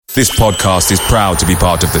This podcast is proud to be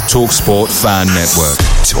part of the TalkSport Fan Network.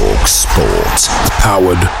 TalkSport.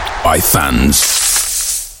 Powered by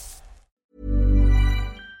fans.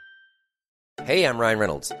 Hey, I'm Ryan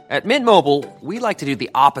Reynolds. At Mint Mobile, we like to do the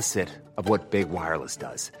opposite of what Big Wireless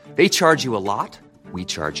does. They charge you a lot, we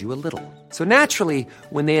charge you a little. So naturally,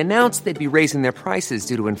 when they announced they'd be raising their prices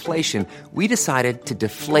due to inflation, we decided to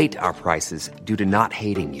deflate our prices due to not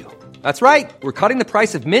hating you. That's right. We're cutting the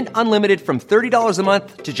price of Mint Unlimited from $30 a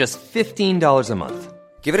month to just $15 a month.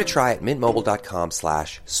 Give it a try at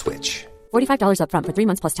mintmobile.com/switch. $45 up front for 3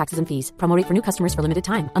 months plus taxes and fees. Promo rate for new customers for limited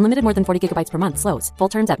time. Unlimited more than 40 gigabytes per month. Slows full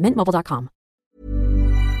terms at mintmobile.com.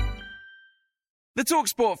 The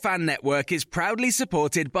TalkSport Fan Network is proudly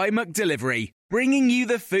supported by McDelivery, bringing you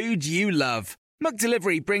the food you love.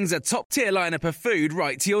 McDelivery brings a top-tier lineup of food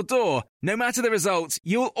right to your door. No matter the result,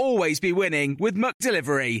 you'll always be winning with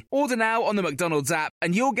McDelivery. Order now on the McDonald's app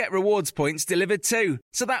and you'll get rewards points delivered too.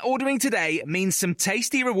 So that ordering today means some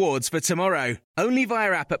tasty rewards for tomorrow. Only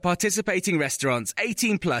via app at participating restaurants.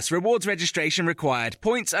 18 plus. Rewards registration required.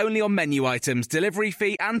 Points only on menu items. Delivery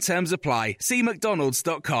fee and terms apply. See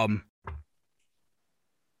mcdonalds.com.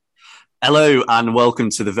 Hello and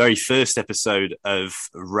welcome to the very first episode of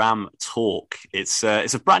Ram Talk. It's a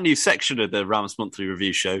brand new section of the Rams Monthly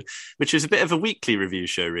Review Show, which is a bit of a weekly review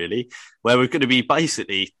show, really, where we're going to be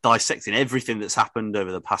basically dissecting everything that's happened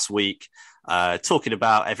over the past week, talking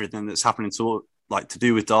about everything that's happening to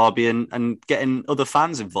do with Derby and getting other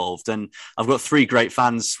fans involved. And I've got three great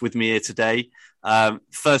fans with me here today.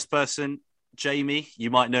 First person, Jamie.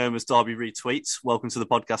 You might know him as Derby Retweets. Welcome to the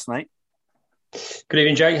podcast, mate. Good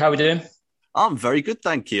evening, Jake. How are we doing? I'm very good,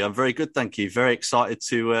 thank you. Very excited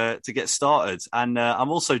to get started. And I'm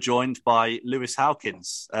also joined by Lewis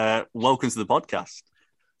Howkins. Welcome to the podcast.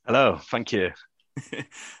 Hello, thank you. Thanks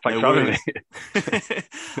for having me.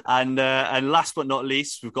 And last but not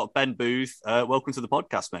least, we've got Ben Booth. Welcome to the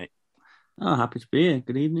podcast, mate. Oh, happy to be here.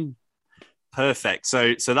 Good evening. Perfect.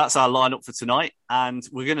 So that's our lineup for tonight. And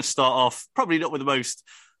we're going to start off probably not with the most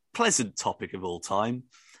pleasant topic of all time.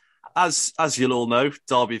 As you'll all know,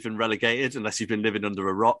 Derby have been relegated, unless you've been living under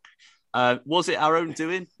a rock. Was it our own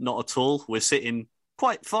doing? Not at all. We're sitting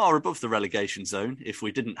quite far above the relegation zone if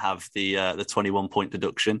we didn't have the 21-point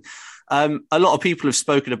deduction. A lot of people have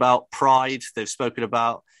spoken about pride. They've spoken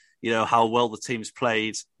about how well the team's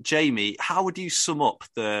played. Jamie, how would you sum up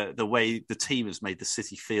the way the team has made the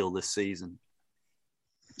city feel this season?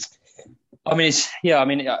 I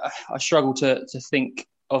struggle to think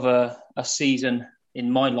of a season in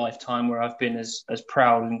my lifetime where I've been as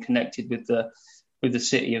proud and connected with the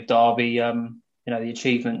city of Derby. The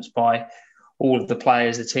achievements by all of the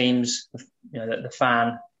players, the teams, the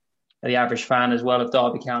fan, the average fan as well of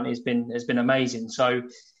Derby County has been amazing. So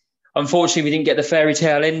unfortunately, we didn't get the fairy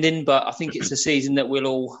tale ending, but I think it's a season that we'll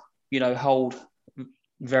all hold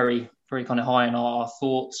very, very kind of high in our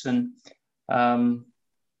thoughts. And I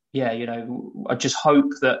just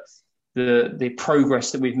hope that the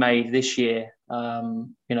progress that we've made this year,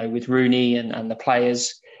 with Rooney and the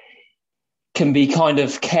players, can be kind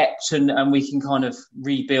of kept and we can kind of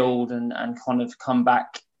rebuild and kind of come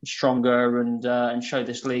back stronger and show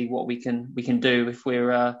this league what we can do if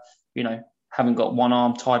we're haven't got one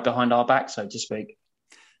arm tied behind our back, so to speak.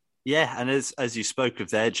 Yeah, and as you spoke of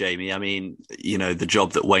there, Jamie, I mean, the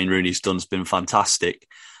job that Wayne Rooney's done has been fantastic.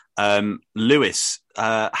 Lewis,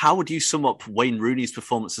 how would you sum up Wayne Rooney's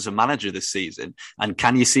performance as a manager this season? And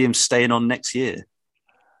can you see him staying on next year?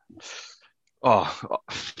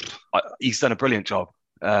 He's done a brilliant job.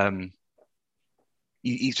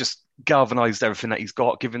 He's just galvanised everything that he's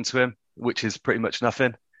got given to him, which is pretty much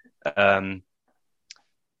nothing. Will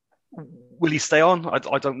he stay on?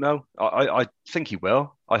 I don't know. I think he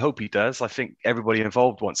will. I hope he does. I think everybody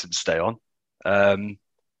involved wants him to stay on.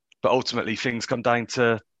 But ultimately, things come down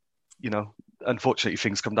to, unfortunately,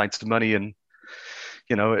 things come down to money and,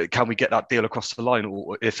 can we get that deal across the line?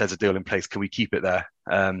 Or if there's a deal in place, can we keep it there?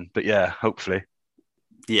 But yeah, hopefully.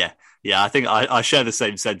 Yeah, I think I share the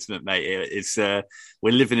same sentiment, mate. It's we're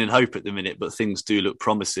living in hope at the minute, but things do look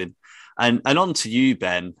promising. And on to you,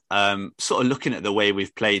 Ben, sort of looking at the way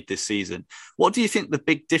we've played this season, what do you think the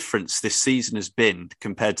big difference this season has been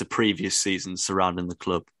compared to previous seasons surrounding the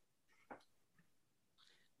club?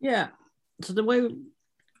 Yeah, so the way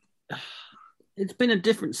it's been a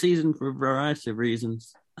different season for a variety of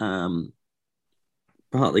reasons. Partly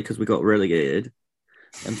because we got relegated,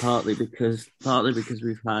 and partly because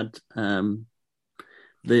we've had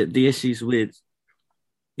the issues with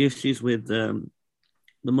the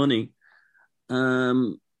money.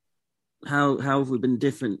 How have we been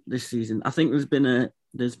different this season? I think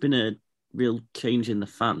there's been a real change in the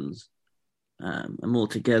fans. and more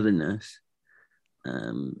togetherness.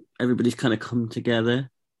 Everybody's kind of come together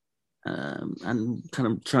and kind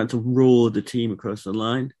of tried to roar the team across the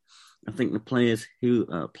line. I think the players who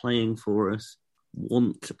are playing for us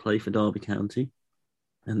want to play for Derby County,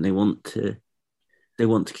 and they want to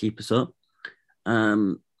keep us up.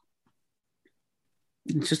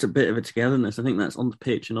 It's just a bit of a togetherness. I think that's on the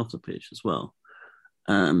pitch and off the pitch as well.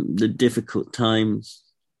 The difficult times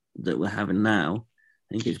that we're having now,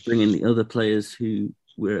 I think it's bringing the other players who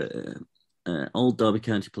were old Derby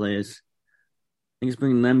County players. I think it's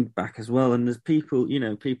bringing them back as well. And there's people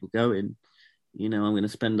going, I'm going to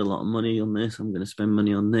spend a lot of money on this. I'm going to spend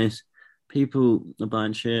money on this. People are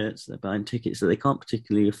buying shirts, they're buying tickets that they can't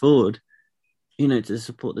particularly afford, to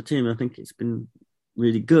support the team. I think it's been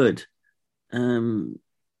really good. So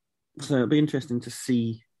it'll be interesting to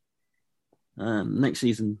see next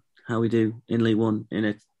season how we do in League One, in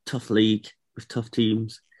a tough league with tough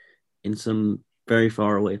teams in some very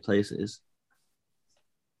far away places.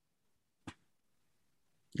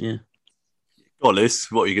 Yeah. Go on, Lewis.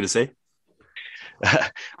 What are you going to say?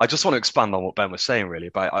 I just want to expand on what Ben was saying, really.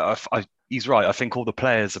 But he's right. I think all the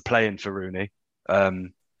players are playing for Rooney,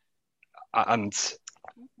 and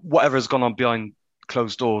whatever has gone on behind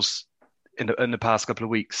closed doors in the past couple of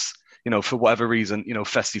weeks, for whatever reason,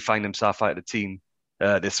 Festi found himself out of the team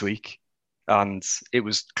this week, and it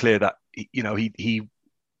was clear that he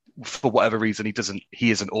for whatever reason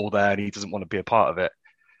he isn't all there and he doesn't want to be a part of it.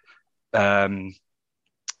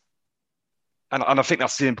 And I think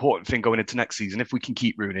that's the important thing going into next season. If we can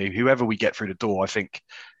keep Rooney, whoever we get through the door, I think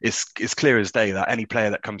it's clear as day that any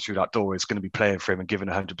player that comes through that door is going to be playing for him and giving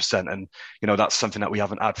 100%. And, that's something that we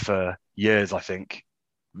haven't had for years, I think.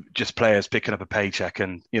 Just players picking up a paycheck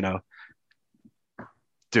and,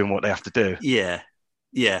 doing what they have to do. Yeah.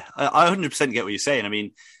 I 100% get what you're saying. I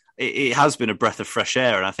mean, it has been a breath of fresh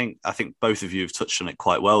air. And I think both of you have touched on it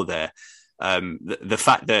quite well there. The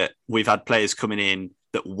fact that we've had players coming in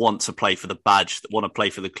that want to play for the badge, that want to play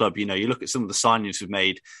for the club. You look at some of the signings we've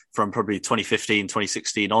made from probably 2015,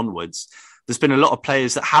 2016 onwards. There's been a lot of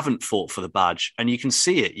players that haven't fought for the badge, and you can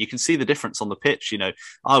see it. You can see the difference on the pitch.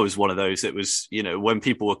 I was one of those that was, when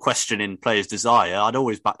people were questioning players' desire, I'd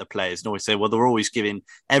always back the players and always say, well, they're always giving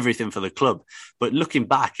everything for the club. But looking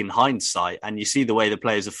back in hindsight, and you see the way the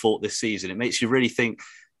players have fought this season, it makes you really think,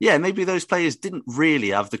 yeah, maybe those players didn't really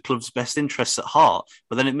have the club's best interests at heart,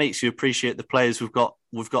 but then it makes you appreciate the players we've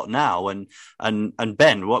got now. And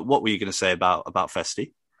Ben, what were you going to say about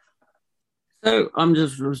Festi? So I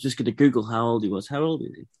was just going to Google how old he was. How old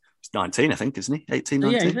is he? He's 19, I think, isn't he? 18,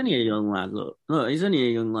 19? Yeah, he's only a young lad. Look, he's only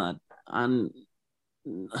a young lad, and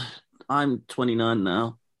I'm 29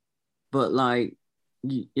 now. But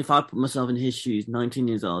if I put myself in his shoes, 19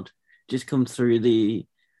 years old, just come through the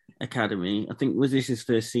academy. I think was this his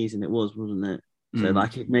first season? It was, wasn't it? So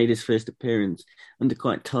he made his first appearance under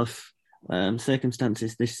quite tough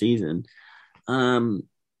circumstances this season, and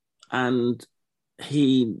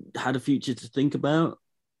he had a future to think about.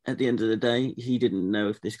 At the end of the day, he didn't know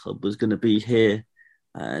if this club was going to be here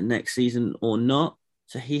next season or not.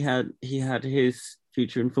 So he had his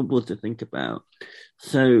future in football to think about.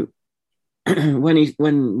 So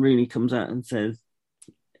when Rooney comes out and says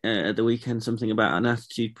at the weekend something about an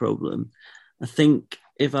attitude problem, I think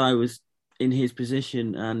if I was in his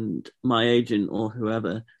position and my agent or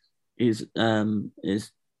whoever is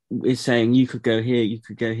saying you could go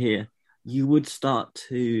here, you would start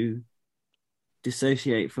to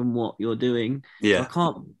dissociate from what you're doing. Yeah,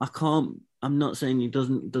 so I can't. I'm not saying he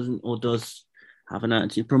doesn't or does have an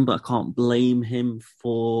attitude problem, but I can't blame him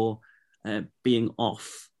for being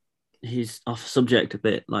off subject a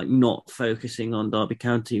bit, like not focusing on Derby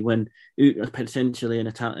County when potentially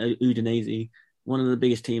Udinese, one of the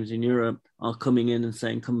biggest teams in Europe, are coming in and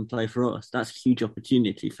saying, "Come and play for us." That's a huge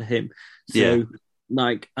opportunity for him. So,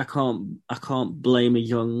 I can't blame a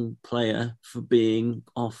young player for being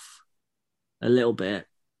off a little bit.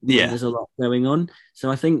 Yeah, there's a lot going on. So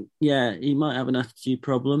I think, he might have an attitude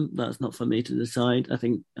problem. That's not for me to decide. I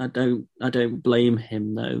think I don't blame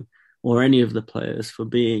him though, or any of the players, for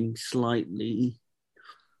being slightly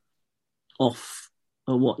off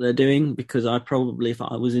on what they're doing, because I probably, if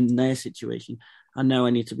I was in their situation, I know I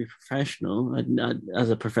need to be professional. As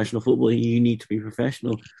a professional footballer, you need to be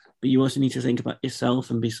professional, but you also need to think about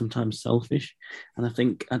yourself and be sometimes selfish. And I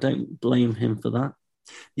think I don't blame him for that.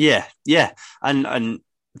 Yeah. And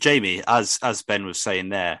Jamie, as Ben was saying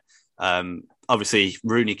there, obviously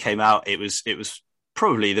Rooney came out. It was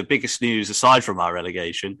probably the biggest news aside from our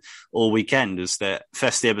relegation all weekend is that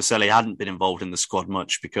Festi Ebosele hadn't been involved in the squad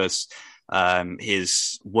much because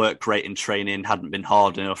His work rate in training hadn't been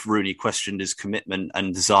hard enough. Rooney questioned his commitment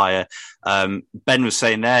and desire. Ben was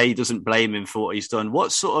saying there he doesn't blame him for what he's done.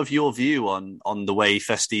 What's sort of your view on the way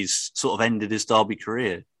Festi's sort of ended his Derby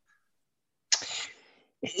career?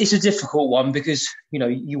 It's a difficult one because, you know,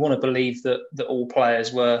 you want to believe that all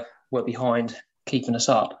players were behind keeping us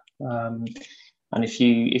up. And if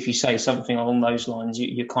you say something along those lines,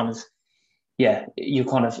 you're kind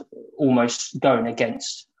of almost going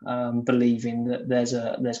against believing that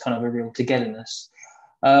there's kind of a real togetherness.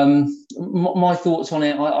 My thoughts on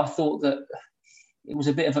it, I thought that it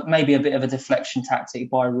was maybe a bit of a deflection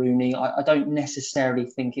tactic by Rooney. I don't necessarily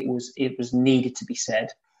think it was needed to be said.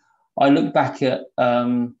 I look back at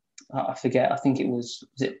I forget. I think was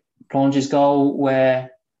it Plange's goal where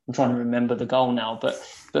I'm trying to remember the goal now, but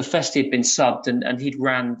Festi had been subbed and he'd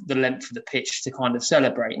ran the length of the pitch to kind of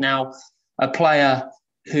celebrate. Now, a player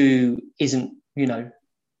who isn't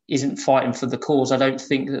fighting for the cause, I don't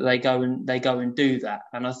think that they go and do that.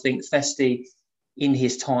 And I think Festi, in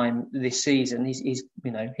his time this season, he's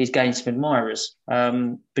gained some admirers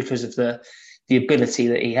because of the ability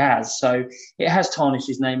that he has. So it has tarnished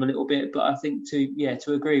his name a little bit. But I think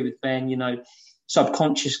to agree with Ben, you know,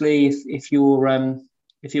 subconsciously, if you're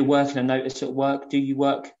working a notice at work, do you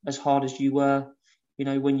work as hard as you were, you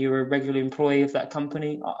know, when you're a regular employee of that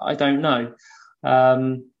company? I don't know.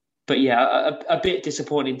 But yeah, a bit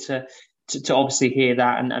disappointing to obviously hear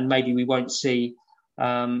that, and maybe we won't see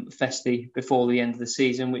Festi before the end of the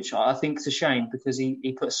season, which I think is a shame because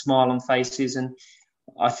he put a smile on faces. And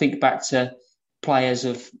I think back to players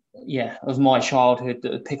of my childhood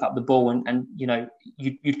that would pick up the ball and you know,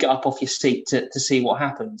 you'd get up off your seat to see what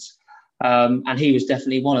happens. And he was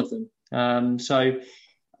definitely one of them. So,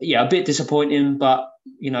 yeah, a bit disappointing, but,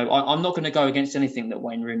 you know, I'm not going to go against anything that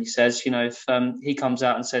Wayne Rooney says. You know, if he comes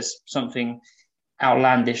out and says something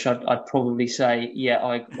outlandish, I'd probably say, yeah,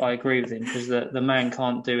 I agree with him because the man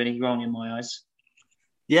can't do any wrong in my eyes.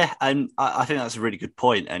 Yeah, and I think that's a really good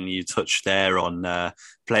point. And you touched there on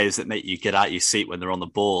players that make you get out your seat when they're on the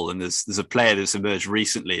ball. And there's a player that's emerged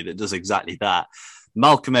recently that does exactly that.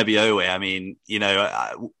 Malcolm Ebiowei, I mean, you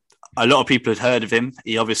know, a lot of people had heard of him.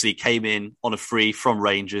 He obviously came in on a free from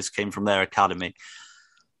Rangers, came from their academy.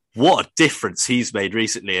 What a difference he's made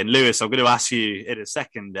recently. And Lewis, I'm going to ask you in a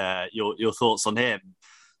second your thoughts on him.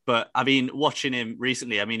 But, I mean, watching him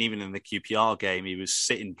recently, I mean, even in the QPR game, he was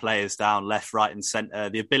sitting players down left, right and centre.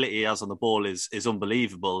 The ability he has on the ball is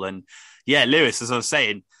unbelievable. And, yeah, Lewis, as I was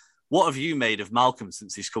saying, what have you made of Malcolm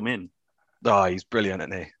since he's come in? Oh, he's brilliant,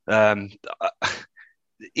 isn't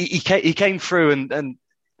he? He came through and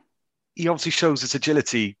he obviously shows his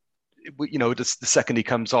agility. You know, the second he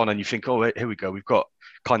comes on and you think, oh, here we go. We've got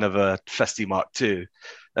kind of a Festi Mark II.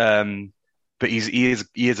 But he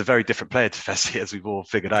is a very different player to Festi, as we've all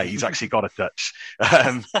figured out. He's actually got a touch.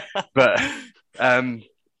 But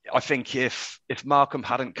I think if Malcolm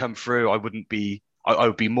hadn't come through, I would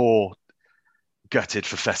be more gutted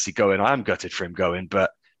for Festi going. I am gutted for him going,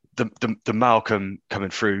 but the Malcolm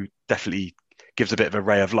coming through definitely gives a bit of a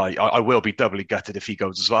ray of light. I will be doubly gutted if he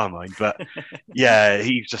goes as well, mind. But yeah,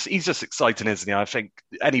 he's just exciting, isn't he? I think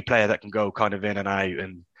any player that can go kind of in and out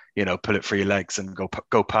and, you know, pull it through your legs and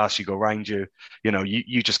go past you, go round you, you know,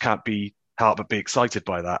 you just can't help but be excited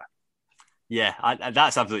by that. Yeah,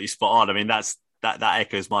 that's absolutely spot on. I mean, that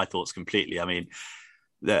echoes my thoughts completely. I mean,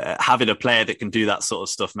 having a player that can do that sort of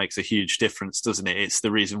stuff makes a huge difference, doesn't it? It's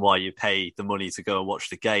the reason why you pay the money to go and watch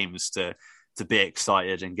the games, to be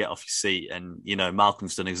excited and get off your seat. And, you know,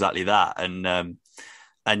 Malcolm's done exactly that. And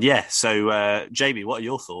yeah, so Jamie, what are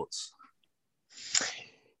your thoughts?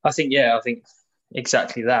 I think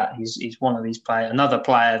exactly that. He's one of these players, another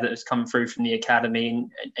player that has come through from the academy,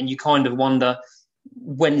 and you kind of wonder,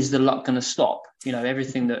 when is the luck going to stop? You know,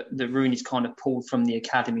 everything that Rooney's kind of pulled from the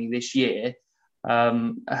academy this year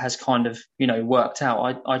has kind of, you know, worked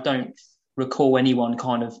out. I don't recall anyone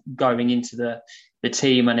kind of going into the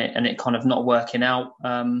team and it kind of not working out.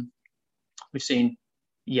 We've seen,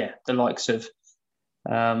 the likes of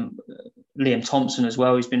Liam Thompson as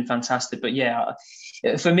well, who's been fantastic. But yeah,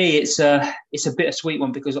 for me, it's a bittersweet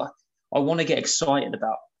one because I want to get excited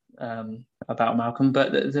about Malcolm,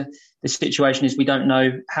 but the situation is we don't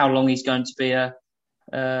know how long he's going to be a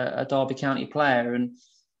Derby County player, and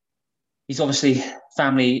he's obviously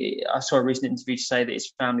family. I saw a recent interview to say that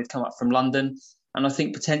his family have come up from London. And I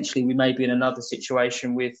think potentially we may be in another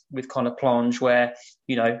situation with Conor Plange where,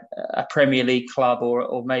 you know, a Premier League club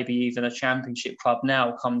or maybe even a Championship club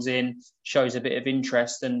now comes in, shows a bit of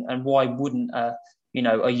interest, and why wouldn't a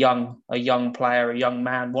young player, a young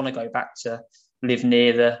man want to go back to live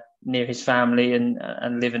near his family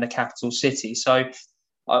and live in a capital city? So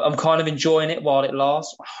I'm kind of enjoying it while it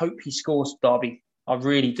lasts. I hope he scores for Derby. I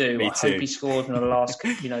really do. Me I too. hope he scores in the last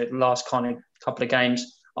kind of couple of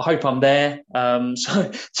games. I hope I'm there,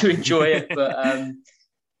 so to enjoy it. But I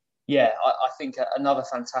think another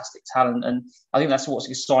fantastic talent, and I think that's what's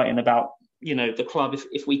exciting about the club.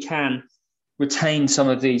 If we can retain some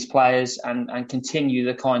of these players and continue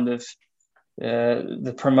the kind of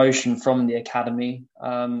the promotion from the academy,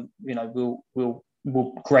 we'll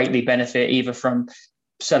greatly benefit either from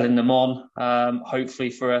selling them on,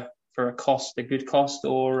 hopefully for a good cost,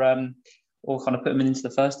 or kind of put them into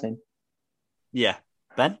the first team. Yeah,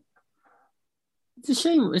 Ben. It's a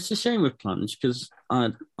shame. It's a shame with Plange because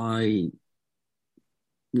I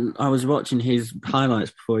was watching his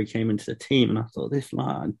highlights before he came into the team, and I thought this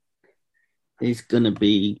lad is going to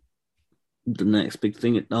be the next big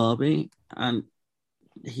thing at Derby, and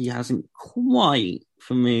he hasn't quite,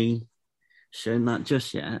 for me, shown that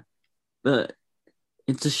just yet. But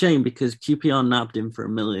it's a shame because QPR nabbed him for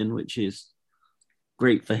 $1 million, which is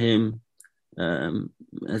great for him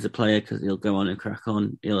as a player because he'll go on and crack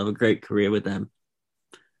on. He'll have a great career with them.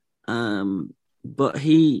 But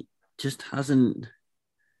he just hasn't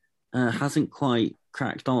quite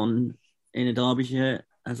cracked on in a Derby shirt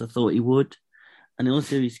as I thought he would. And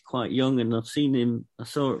also he's quite young, and I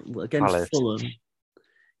saw against Fulham,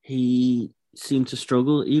 he seemed to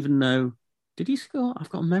struggle, even though, did he score? I've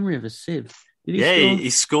got a memory of a sieve.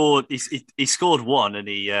 He scored. He scored one, and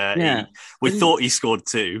we thought he scored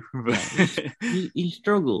two. He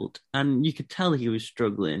struggled, and you could tell he was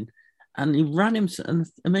struggling. And he ran himself. And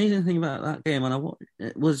the amazing thing about that game,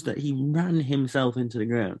 was that he ran himself into the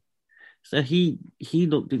ground. So he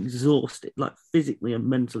looked exhausted, like physically and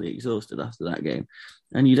mentally exhausted after that game,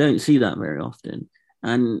 and you don't see that very often.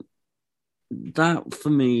 And that,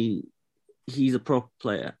 for me, he's a proper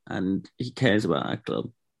player and he cares about our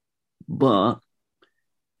club. But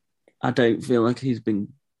I don't feel like he's been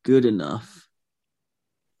good enough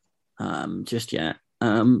just yet.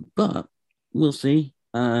 But we'll see.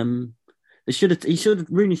 Rooney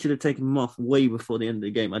should have taken him off way before the end of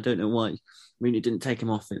the game. I don't know why Rooney didn't take him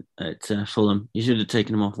off at Fulham. He should have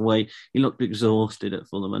taken him off way. He looked exhausted at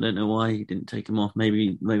Fulham. I don't know why he didn't take him off.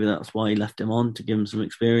 Maybe that's why he left him on, to give him some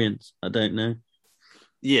experience. I don't know.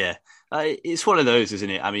 Yeah, it's one of those, isn't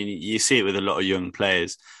it? I mean, you see it with a lot of young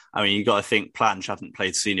players. I mean, you got to think Plange hadn't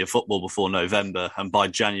played senior football before November, and by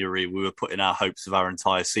January we were putting our hopes of our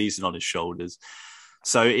entire season on his shoulders.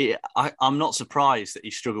 So I'm not surprised that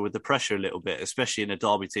he struggled with the pressure a little bit, especially in a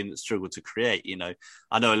Derby team that struggled to create.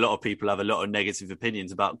 I know a lot of people have a lot of negative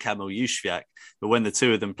opinions about Kamil Juszczyk, but when the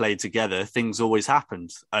two of them played together, things always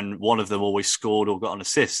happened, and one of them always scored or got an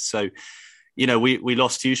assist. So, we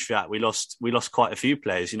lost Juszczyk, we lost quite a few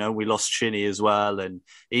players. We lost Shinnie as well, and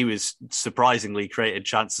he was surprisingly created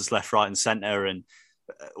chances left, right, and centre, and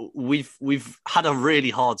we've had a really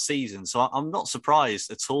hard season, so I'm not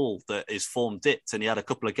surprised at all that his form dipped, and he had a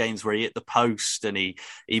couple of games where he hit the post and he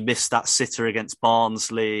missed that sitter against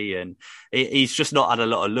Barnsley, and he's just not had a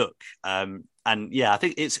lot of luck. And yeah, I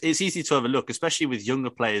think it's easy to overlook, especially with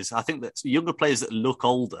younger players. I think that younger players that look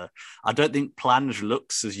older, I don't think Plange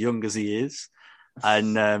looks as young as he is,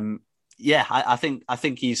 and I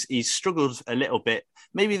think he's struggled a little bit.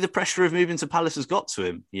 Maybe the pressure of moving to Palace has got to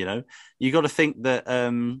him. You got to think that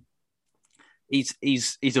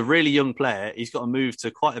he's a really young player. He's got to move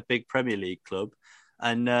to quite a big Premier League club,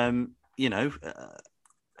 and who knows?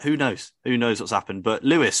 Who knows what's happened? But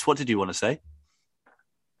Lewis, what did you want to say?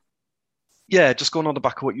 Yeah, just going on the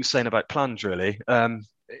back of what you were saying about Plange, really. A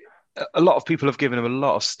lot of people have given him a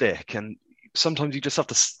lot of stick, and sometimes you just have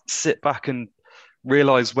to sit back and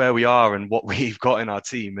realise where we are and what we've got in our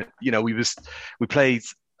team. We played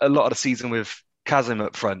a lot of the season with Kazim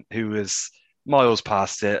up front, who was miles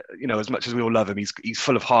past it. As much as we all love him, he's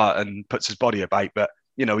full of heart and puts his body about, but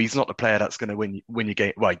he's not the player that's going to win your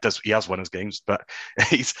game. Well, he has won his games, but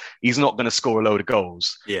he's not going to score a load of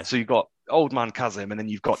goals. Yeah. So you've got old man Kazim, and then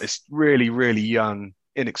you've got this really, really young,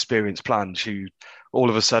 inexperienced Plange who all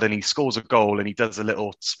of a sudden he scores a goal and he does a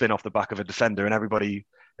little spin off the back of a defender, and everybody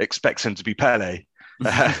expects him to be Pele.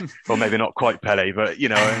 Well, maybe not quite Pele, but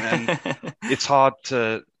and it's hard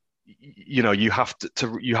to, you have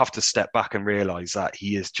to step back and realise that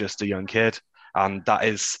he is just a young kid, and that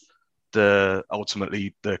is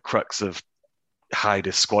ultimately the crux of how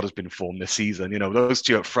this squad has been formed this season. Those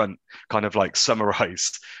two up front kind of like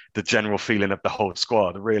summarise the general feeling of the whole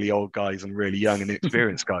squad: really old guys and really young and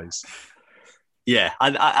inexperienced guys. Yeah,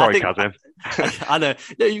 Sorry, I think Kazim. I know.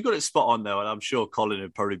 No, you've got it spot on though, and I'm sure Colin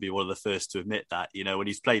would probably be one of the first to admit that. When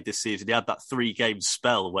he's played this season, he had that 3-game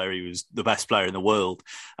spell where he was the best player in the world,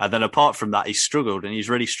 and then apart from that, he struggled, and he's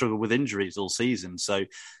really struggled with injuries all season. So,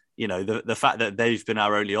 the fact that they've been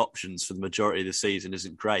our only options for the majority of the season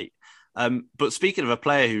isn't great. But speaking of a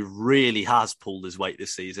player who really has pulled his weight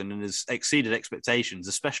this season and has exceeded expectations,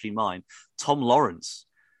 especially mine, Tom Lawrence.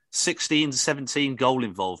 16, 17 goal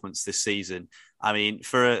involvements this season. I mean,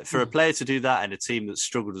 for a player to do that and a team that's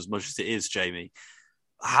struggled as much as it is, Jamie,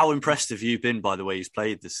 how impressed have you been by the way he's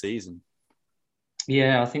played this season?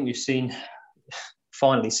 Yeah, I think we've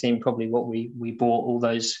finally seen probably what we bought all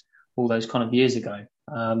those kind of years ago.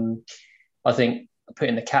 I think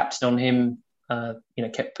putting the captain on him,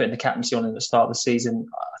 kept putting the captaincy on him at the start of the season,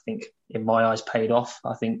 I think in my eyes paid off.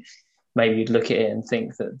 I think maybe you'd look at it and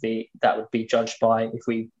think that would be judged by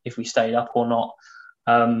if we stayed up or not.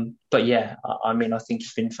 But yeah, I mean, I think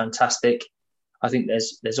he's been fantastic. I think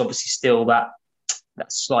there's obviously still that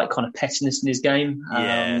slight kind of pettiness in his game,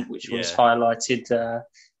 which was highlighted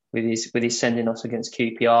with his sending off against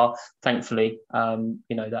QPR. Thankfully, I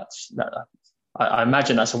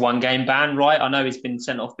imagine that's a 1-game ban, right? I know he's been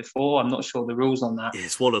sent off before. I'm not sure the rules on that. Yeah,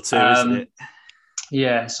 it's 1 or 2, isn't it?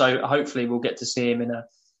 Yeah, so hopefully we'll get to see him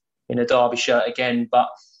in a Derby shirt again. But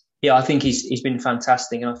yeah, I think he's been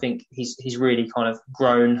fantastic, and I think he's really kind of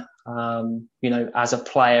grown, as a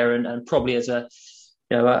player and probably as a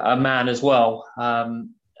man as well.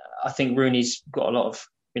 I think Rooney's got a lot of,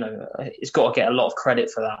 he's got to get a lot of credit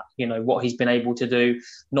for that. What he's been able to do,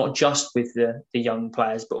 not just with the young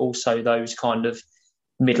players, but also those kind of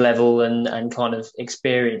mid-level and kind of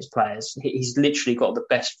experienced players. He's literally got the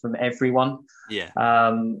best from everyone. Yeah.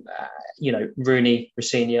 Rooney,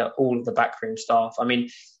 Rosenior, all of the backroom staff. I mean,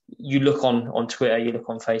 you look on Twitter, you look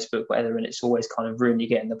on Facebook, whatever, and it's always kind of Rooney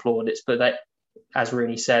getting the plaudits. But that, as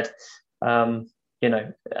Rooney said, and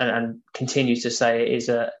continues to say, it is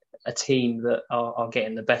a team that are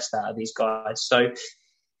getting the best out of these guys. So,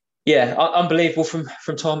 yeah, unbelievable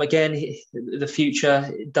from Tom again. The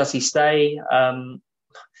future, does he stay?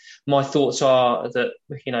 My thoughts are that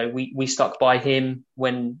we stuck by him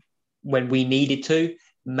when we needed to.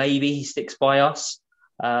 Maybe he sticks by us,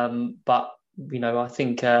 but I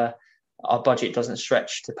think our budget doesn't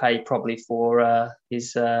stretch to pay probably for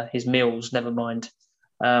his meals. Never mind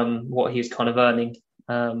what he was kind of earning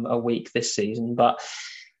a week this season. But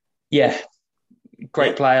yeah,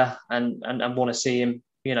 great player, and want to see him.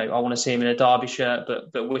 I want to see him in a Derby shirt,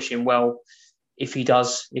 but wish him well if he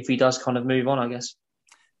does kind of move on, I guess.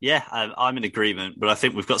 Yeah, I'm in agreement, but I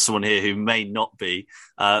think we've got someone here who may not be.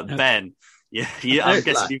 Ben, I'm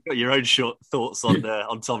guessing you've got your own short thoughts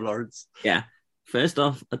on Tom Lawrence. Yeah. First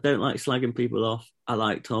off, I don't like slagging people off. I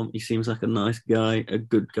like Tom. He seems like a nice guy, a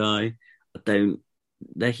good guy.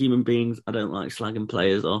 They're human beings. I don't like slagging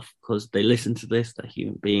players off because they listen to this. They're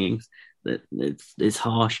human beings. That it's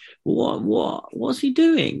harsh. What's he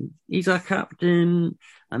doing? He's our captain,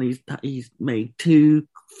 and he's made 2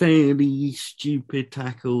 fairly stupid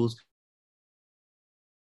tackles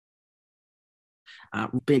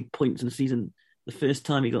at big points in the season. The first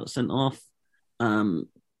time he got sent off, why?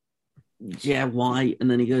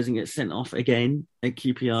 And then he goes and gets sent off again at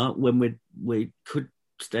QPR when we could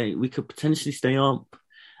potentially stay up.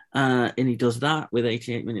 And he does that with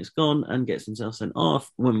 88 minutes gone and gets himself sent off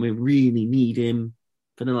when we really need him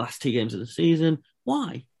for the last 2 games of the season.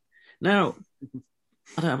 Why? Now,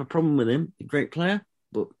 I don't have a problem with him. A great player,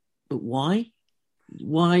 but why?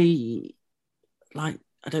 Why? Like,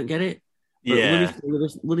 I don't get it. But yeah.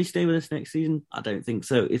 Will he stay with us next season? I don't think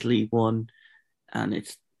so. It's League One, and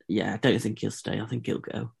I don't think he'll stay. I think he'll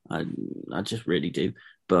go. I just really do.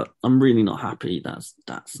 But I'm really not happy. That's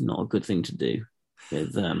not a good thing to do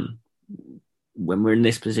with when we're in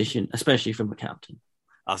this position, especially from a captain.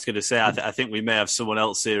 I was going to say, I think we may have someone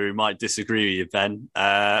else here who might disagree with you, Ben.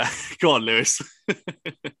 Go on, Lewis.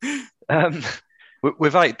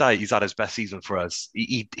 Without doubt, he's had his best season for us.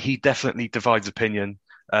 He definitely divides opinion.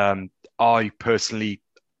 I personally,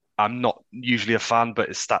 I'm not usually a fan, but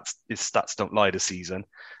his stats don't lie this season.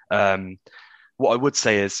 What I would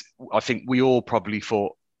say is, I think we all probably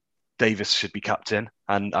thought Davis should be captain,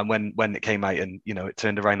 and when it came out and it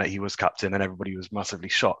turned around that he was captain, and everybody was massively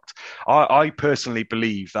shocked. I personally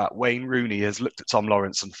believe that Wayne Rooney has looked at Tom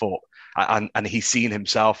Lawrence and thought, and he's seen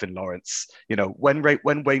himself in Lawrence. When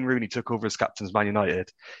Wayne Rooney took over as captain of Man United,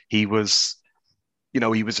 he was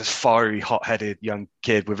a fiery, hot-headed young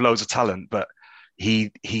kid with loads of talent, but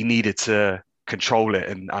he needed to control it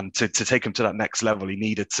and to take him to that next level. He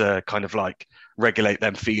needed to kind of like regulate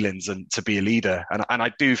them feelings and to be a leader. And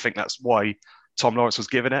I do think that's why Tom Lawrence was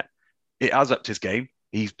given it. it has upped his game.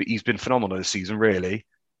 He's been phenomenal this season, really.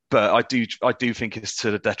 But I do think it's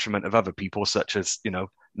to the detriment of other people, such as, you know,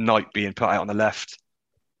 Knight being put out on the left.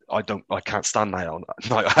 I can't stand Knight on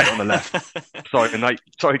the left.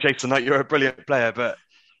 Sorry, Jason Knight, you're a brilliant player, but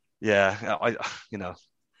yeah, I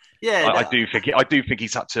do think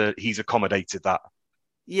he's accommodated that.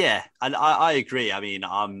 Yeah, and I agree. I mean,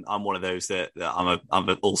 I'm one of those that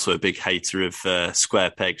I'm also a big hater of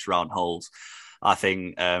square pegs, round holes. I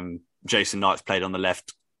think Jason Knight's played on the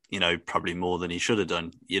left, you know, probably more than he should have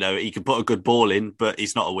done. You know, he can put a good ball in, but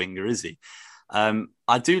he's not a winger, is he?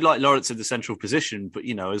 I do like Lawrence in the central position, but,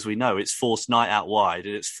 you know, as we know, it's forced Knight out wide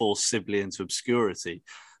and it's forced Sibley into obscurity.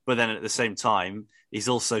 But then at the same time, he's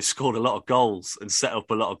also scored a lot of goals and set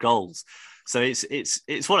up a lot of goals. So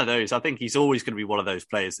it's one of those. I think he's always going to be one of those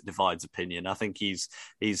players that divides opinion. I think he's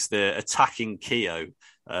the attacking Keogh,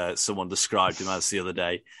 someone described him as the other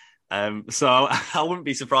day. So I wouldn't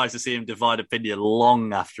be surprised to see him divide opinion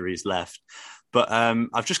long after he's left. But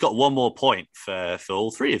I've just got one more point for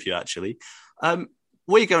all three of you, actually.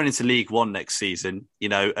 We're going into League One next season. You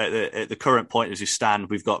know, at the current point as you stand,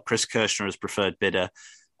 we've got Chris Kirshner as preferred bidder.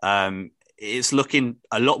 It's looking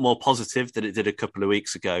a lot more positive than it did a couple of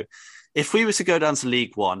weeks ago. If we were to go down to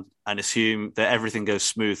League One and assume that everything goes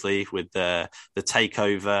smoothly with the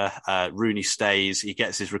takeover, Rooney stays, he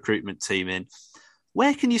gets his recruitment team in,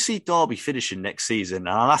 where can you see Derby finishing next season? And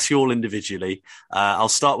I'll ask you all individually. I'll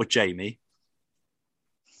start with Jamie.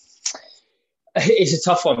 It's a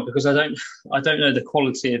tough one because I don't know the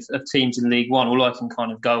quality of teams in League One. All I can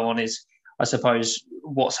kind of go on is, I suppose,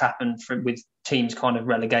 what's happened with teams kind of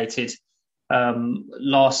relegated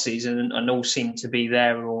last season and all seem to be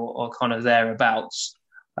there or kind of thereabouts.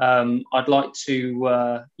 I'd like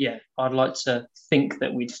to think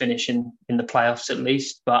that we'd finish in the playoffs at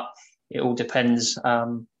least, but it all depends,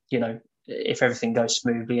 you know, if everything goes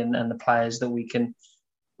smoothly and the players that we can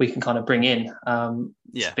kind of bring in.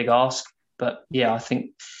 It's a big ask. But yeah, I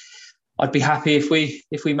think I'd be happy if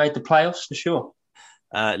we made the playoffs for sure.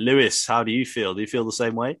 Lewis, how do you feel? Do you feel the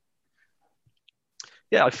same way?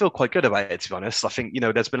 Yeah, I feel quite good about it, to be honest. I think, you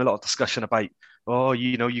know, there's been a lot of discussion about,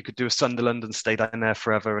 you know, you could do a Sunderland and stay down there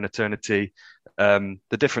forever and eternity. The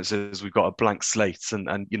difference is we've got a blank slate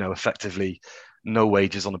and you know, effectively no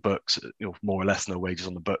wages on the books, you know, more or less no wages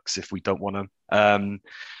on the books if we don't want them.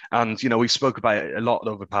 And, you know, we've spoke about it a lot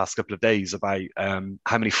over the past couple of days about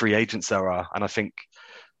how many free agents there are. And I think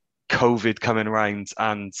COVID coming around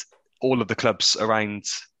and all of the clubs around,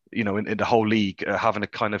 you know, in the whole league are having to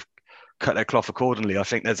kind of cut their cloth accordingly. I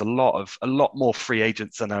think there's a lot more free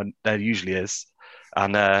agents than there usually is.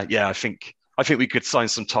 And I think we could sign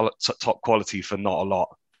some top quality for not a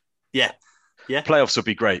lot. Yeah. Yeah. Playoffs would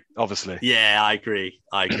be great, obviously. Yeah, I agree.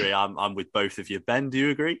 I'm with both of you. Ben, do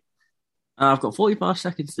you agree? I've got 45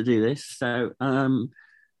 seconds to do this. So,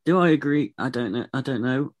 do I agree? I don't know. I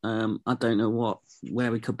don't know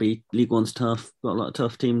where we could be. League One's tough. Got a lot of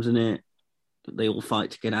tough teams in it. They all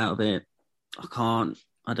fight to get out of it.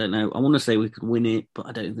 I don't know. I want to say we could win it, but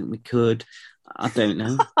I don't think we could. I don't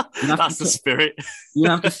know. That's the spirit. You'd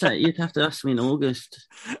have to ask me in August.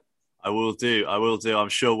 I will do. I'm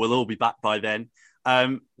sure we'll all be back by then.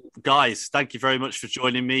 Guys, thank you very much for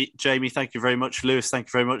joining me. Jamie, thank you very much. Lewis, thank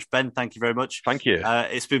you very much. Ben, thank you very much. Thank you.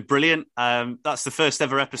 It's been brilliant. That's the first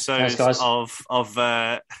ever episode of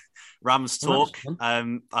Rams Talk.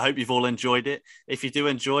 I hope you've all enjoyed it. If you do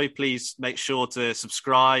enjoy, please make sure to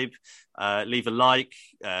subscribe, leave a like,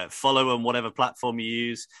 follow on whatever platform you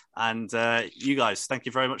use. And you guys, thank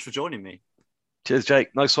you very much for joining me. Cheers,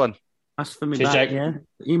 Jake. Nice one. Ask for me Cheers, back, Jake. yeah.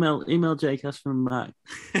 Email Jake, ask for me back.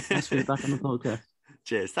 Ask for me back on the podcast.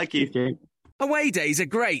 Cheers. Thank you. Cheers, Jake. Away days are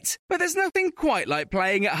great, but there's nothing quite like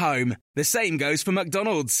playing at home. The same goes for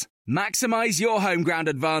McDonald's. Maximise your home ground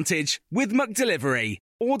advantage with McDelivery.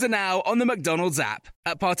 Order now on the McDonald's app.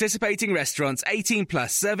 At participating restaurants, 18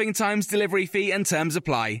 plus serving times, delivery fee and terms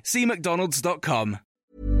apply. See mcdonalds.com.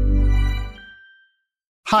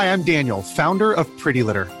 Hi, I'm Daniel, founder of Pretty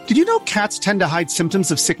Litter. Did you know cats tend to hide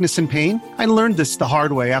symptoms of sickness and pain? I learned this the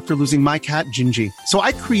hard way after losing my cat, Gingy. So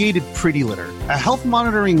I created Pretty Litter, a health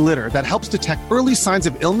monitoring litter that helps detect early signs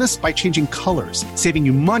of illness by changing colors, saving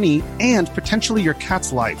you money and potentially your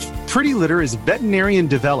cat's life. Pretty Litter is veterinarian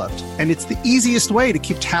developed, and it's the easiest way to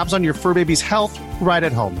keep tabs on your fur baby's health right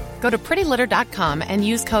at home. Go to prettylitter.com and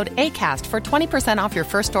use code ACAST for 20% off your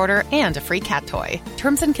first order and a free cat toy.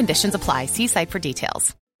 Terms and conditions apply. See site for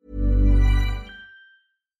details.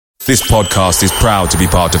 This podcast is proud to be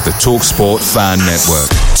part of the TalkSport Fan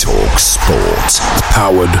Network. TalkSport.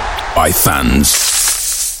 Powered by fans.